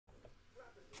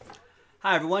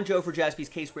Hi everyone, Joe for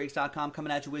jaspyscasebreaks.com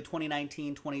coming at you with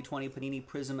 2019-2020 Panini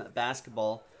Prizm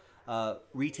Basketball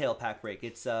retail pack break.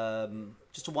 It's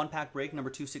just a one-pack break,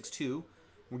 number 262.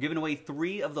 We're giving away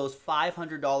 3 of those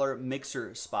 $500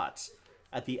 mixer spots.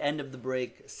 At the end of the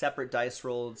break, separate dice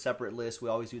roll, separate list. We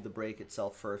always do the break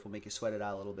itself first. We'll make you sweat it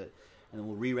out a little bit. And then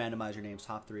we'll re-randomize your names,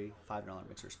 top 3 $5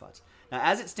 mixer spots. Now,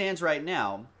 as it stands right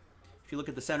now, if you look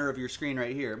at the center of your screen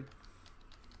right here,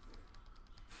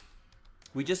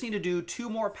 we just need to do 2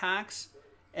 more packs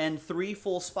and 3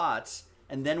 full spots,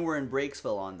 and then we're in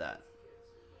Breaksville on that.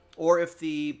 Or if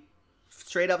the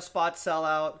straight up spots sell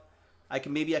out,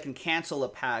 maybe I can cancel a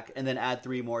pack and then add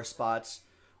 3 more spots,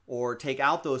 or take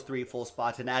out those 3 full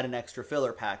spots and add an extra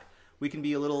filler pack. We can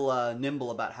be a little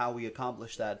nimble about how we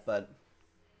accomplish that, but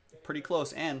pretty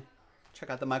close. And check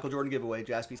out the Michael Jordan giveaway,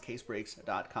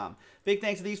 jaspyscasebreaks.com. Big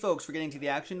thanks to these folks for getting to the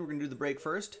action. We're going to do the break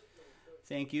first.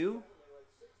 Thank you.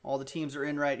 All the teams are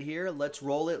in right here. Let's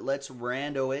roll it. Let's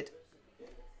rando it.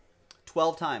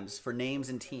 12 times for names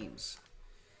and teams.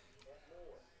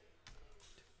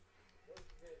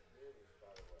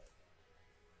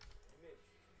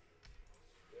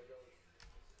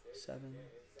 Seven,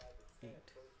 8.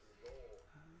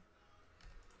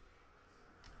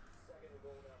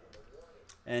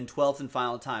 And 12th and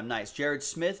final time. Nice. Jared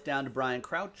Smith down to Brian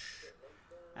Crouch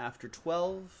after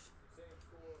 12.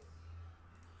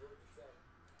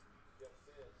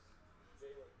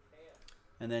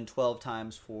 And then 12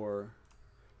 times for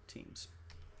teams.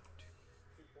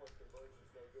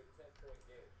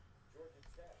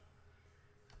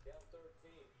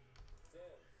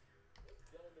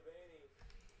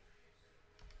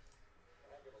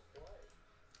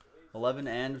 $11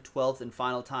 and 12th and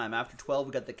final time. After 12,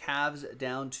 we got the Cavs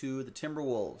down to the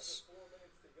Timberwolves.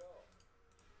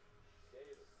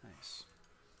 Nice.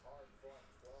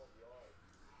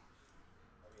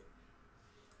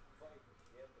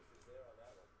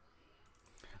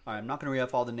 All right, I'm not going to read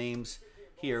off all the names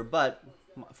here, but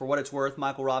for what it's worth,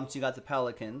 Michael Robinson, you got the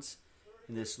Pelicans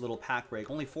in this little pack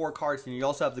break. Only 4 cards, and you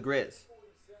also have the Grizz.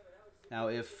 Now,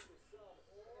 it'd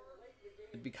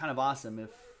be kind of awesome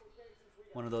if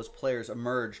one of those players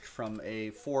emerged from a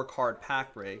 4-card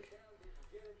pack break.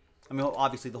 I mean,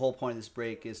 obviously, the whole point of this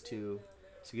break is to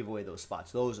give away those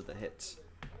spots. Those are the hits.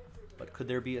 But could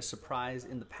there be a surprise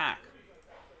in the pack?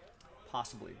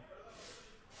 Possibly.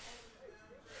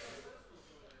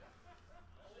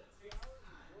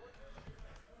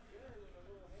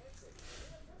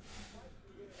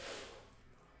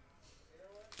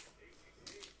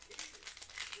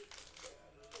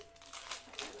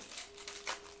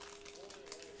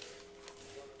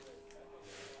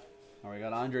 All right, we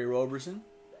got Andre Roberson,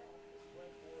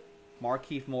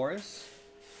 Markieff Morris,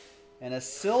 and a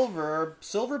silver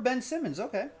Ben Simmons.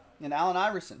 Okay, and Allen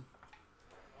Iverson.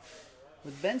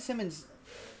 With Ben Simmons'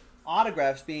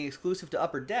 autographs being exclusive to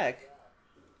Upper Deck,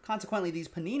 consequently these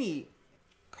Panini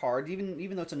cards,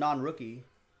 even though it's a non-rookie,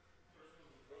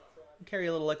 carry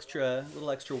a little extra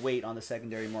weight on the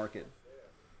secondary market.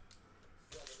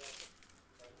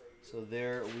 So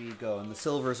there we go, and the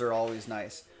silvers are always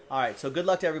nice. All right, so good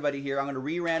luck to everybody here. I'm going to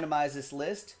re-randomize this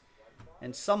list,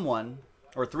 and someone,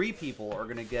 or 3 people, are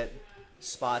going to get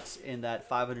spots in that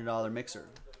 $500 mixer.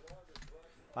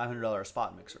 $500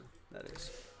 spot mixer, that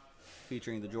is,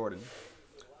 featuring the Jordan.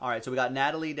 All right, so we got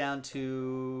Natalie down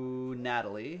to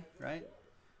Natalie, right?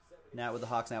 Nat with the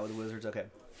Hawks, Nat with the Wizards. Okay,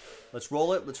 let's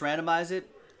roll it. Let's randomize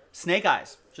it. Snake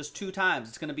Eyes, just 2 times.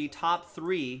 It's going to be top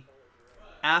 3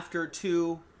 after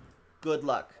 2. Good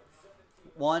luck.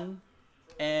 1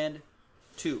 and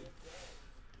 2.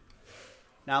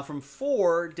 Now from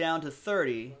 4 down to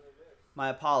 30, my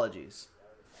apologies.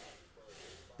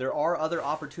 There are other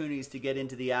opportunities to get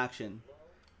into the action.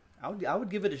 I would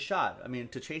give it a shot. I mean,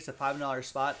 to chase a $500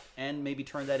 spot and maybe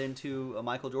turn that into a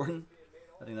Michael Jordan,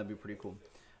 I think that'd be pretty cool.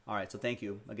 All right, so thank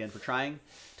you again for trying.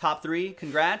 Top 3,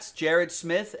 congrats. Jared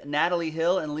Smith, Natalie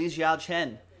Hill, and Li Xiao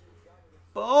Chen.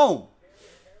 Boom!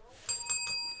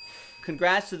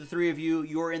 Congrats to the 3 of you.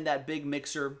 You're in that big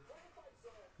mixer.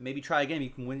 Maybe try again.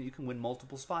 You can win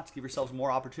multiple spots. Give yourselves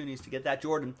more opportunities to get that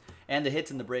Jordan and the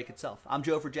hits in the break itself. I'm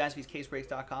Joe for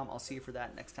jaspyscasebreaks.com. I'll see you for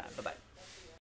that next time. Bye-bye.